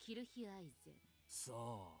リス・キルヒアイゼン。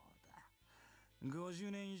そうだ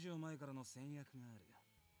50年以上前からの戦略があ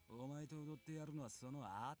るお前と踊ってやるのはその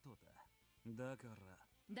後だだから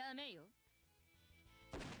ダメよ。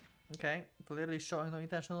 Okay, clearly showing no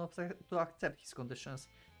intention to accept his conditions,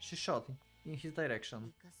 she shot in his direction.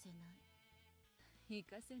 行かせない。行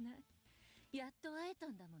かせない。やっと会えた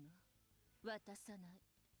んだもの。渡さない。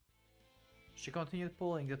 She continued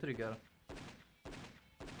pulling the trigger.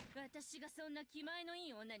 私がそんな気前のい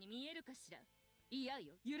い女に見えるかしら。いや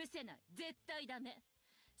よ、許せない。絶対ダメ。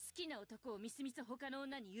好きな男をみすみす他の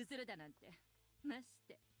女に譲るだなんて。まし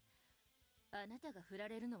て。あなたが振ら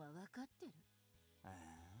れるのは分かってる。ああ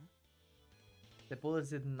The bullets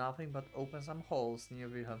did nothing but open some holes near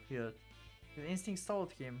Wilhelm's heart. His instincts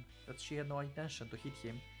told him that she had no intention to hit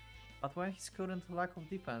him, but when his current lack of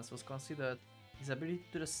defense was considered, his ability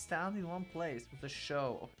to just stand in one place was a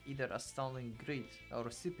show of either astounding grit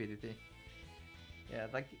or stupidity. Yeah,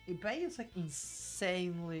 like, Ibai is like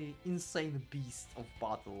insane beast of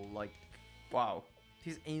battle, like, wow.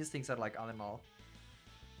 His instincts are like animal.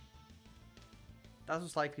 That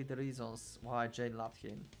was likely the reasons why Jane loved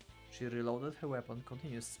him. She reloaded her weapon,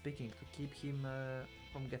 continued speaking to keep him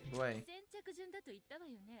from getting away. 先着順だと言ったわ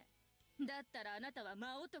よね。だったらあなたは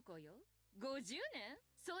真男よ。50年？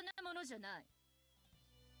そんなものじゃない。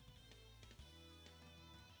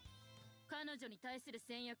彼女に対する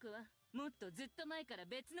戦略はもっとずっと前から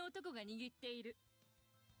別の男が握っている。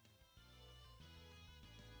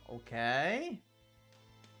Okay.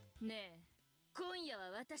 ねえ、今夜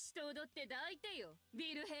は私と踊って抱いてよ、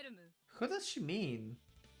ビルヘルム。Who does she mean?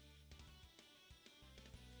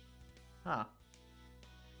 Huh.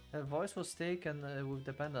 Her voice was thick and with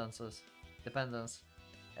dependence,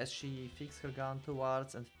 as she fixed her gun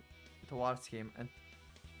towards him and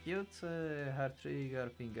held her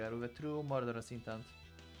trigger finger with a true murderous intent.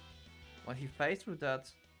 When he faced through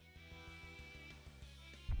that,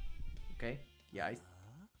 okay, yeah,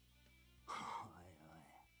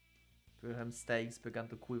 Wilhelm's stakes began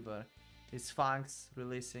to quiver, his fangs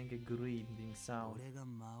releasing a grinding sound. 俺が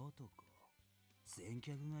真男先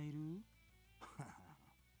客がいる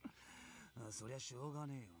そりゃしょうが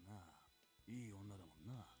ねえよないい女だもん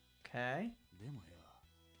な Okay. でもよ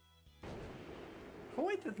Who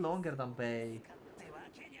waited longer than Bay?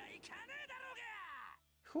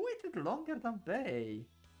 Who waited longer than Bay?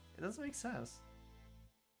 It doesn't make sense.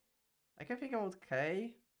 I can think about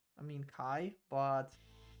Kai, but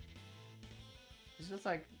it's just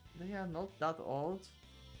like, they are not that old.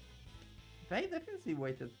 Bay definitely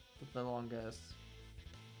waited the longest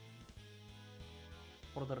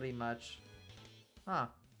for the rematch. Huh.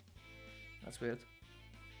 That's weird.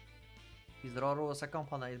 His roar was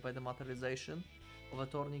accompanied by the materialization of a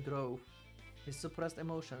thorny grove. His suppressed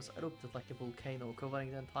emotions erupted like a volcano,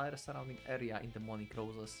 covering the entire surrounding area in demonic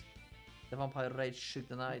roses. The vampire rage shook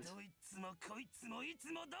the night. そ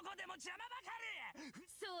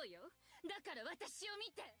うよ。だから私を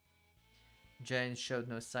見て。 Jane showed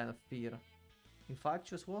no sign of fear.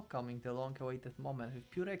 Infectious welcoming the long-awaited moment with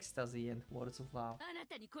pure ecstasy and words of love. あな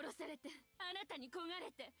たに殺されて、あなたに焦が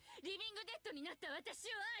れて、リビングデッドになった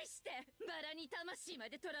私を愛して、バラに魂ま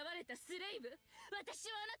で囚われたスレイブ。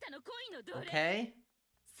私はあなたの恋の奴隷。Okay.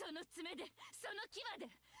 その爪で、その牙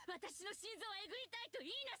で、私の心臓をえぐりたいと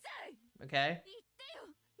言いなさい。 Okay. 言って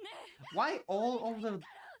よ、ねえ。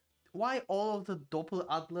 Why all of the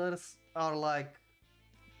Doppeladlers are like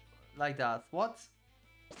that? What?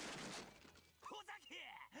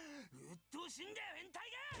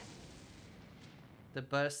 The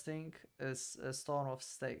bursting is a storm of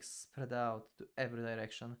stakes spread out to every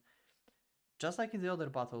direction. Just like in the other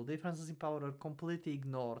battle, differences in power are completely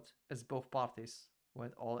ignored as both parties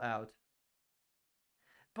went all out.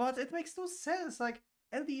 But it makes no sense, like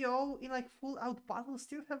LDO in like full out battle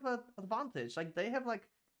still have an advantage. Like they have like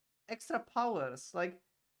extra powers. Like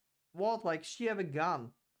what? Like she have a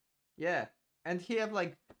gun. Yeah. And he have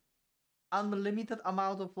like unlimited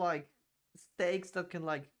amount of like stakes that can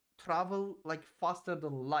like travel like faster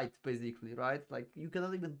than light, basically, right? Like you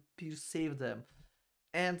cannot even perceive them.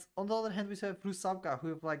 And on the other hand, we have Rusavka, who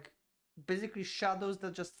have like basically shadows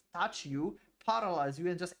that just touch you, paralyze you,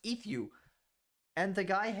 and just eat you. And the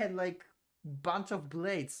guy had like bunch of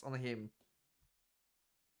blades on him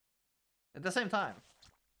at the same time.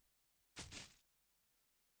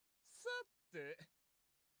 さて、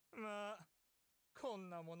まあこん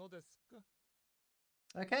なものですか。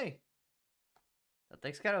 Okay. That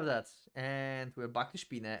takes care of that. And we're back to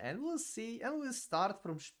Spine. And we'll see, and we'll start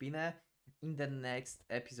from Spine in the next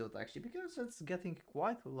episode, actually, because it's getting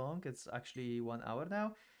quite long. It's actually 1 hour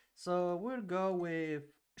now. So we'll go with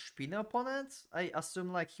Spine opponent. I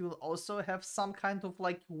assume like he will also have some kind of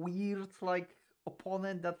like weird like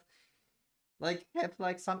opponent that like have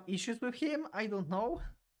like some issues with him. I don't know.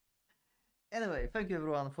 Anyway, thank you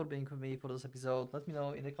everyone for being with me for this episode. Let me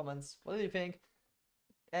know in the comments what do you think.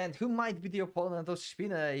 And who might be the opponent of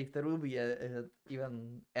Spine, if there will be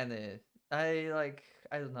even any. I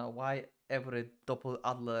don't know why every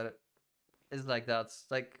Doppeladler is like that.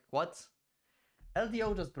 Like, what?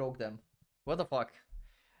 LDO just broke them. What the fuck?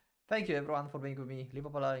 Thank you everyone for being with me. Leave a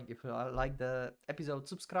like if you like the episode.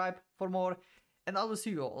 Subscribe for more. And I will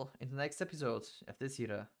see you all in the next episode of this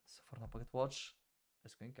era. So for now, Pocket Watch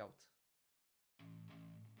is going out.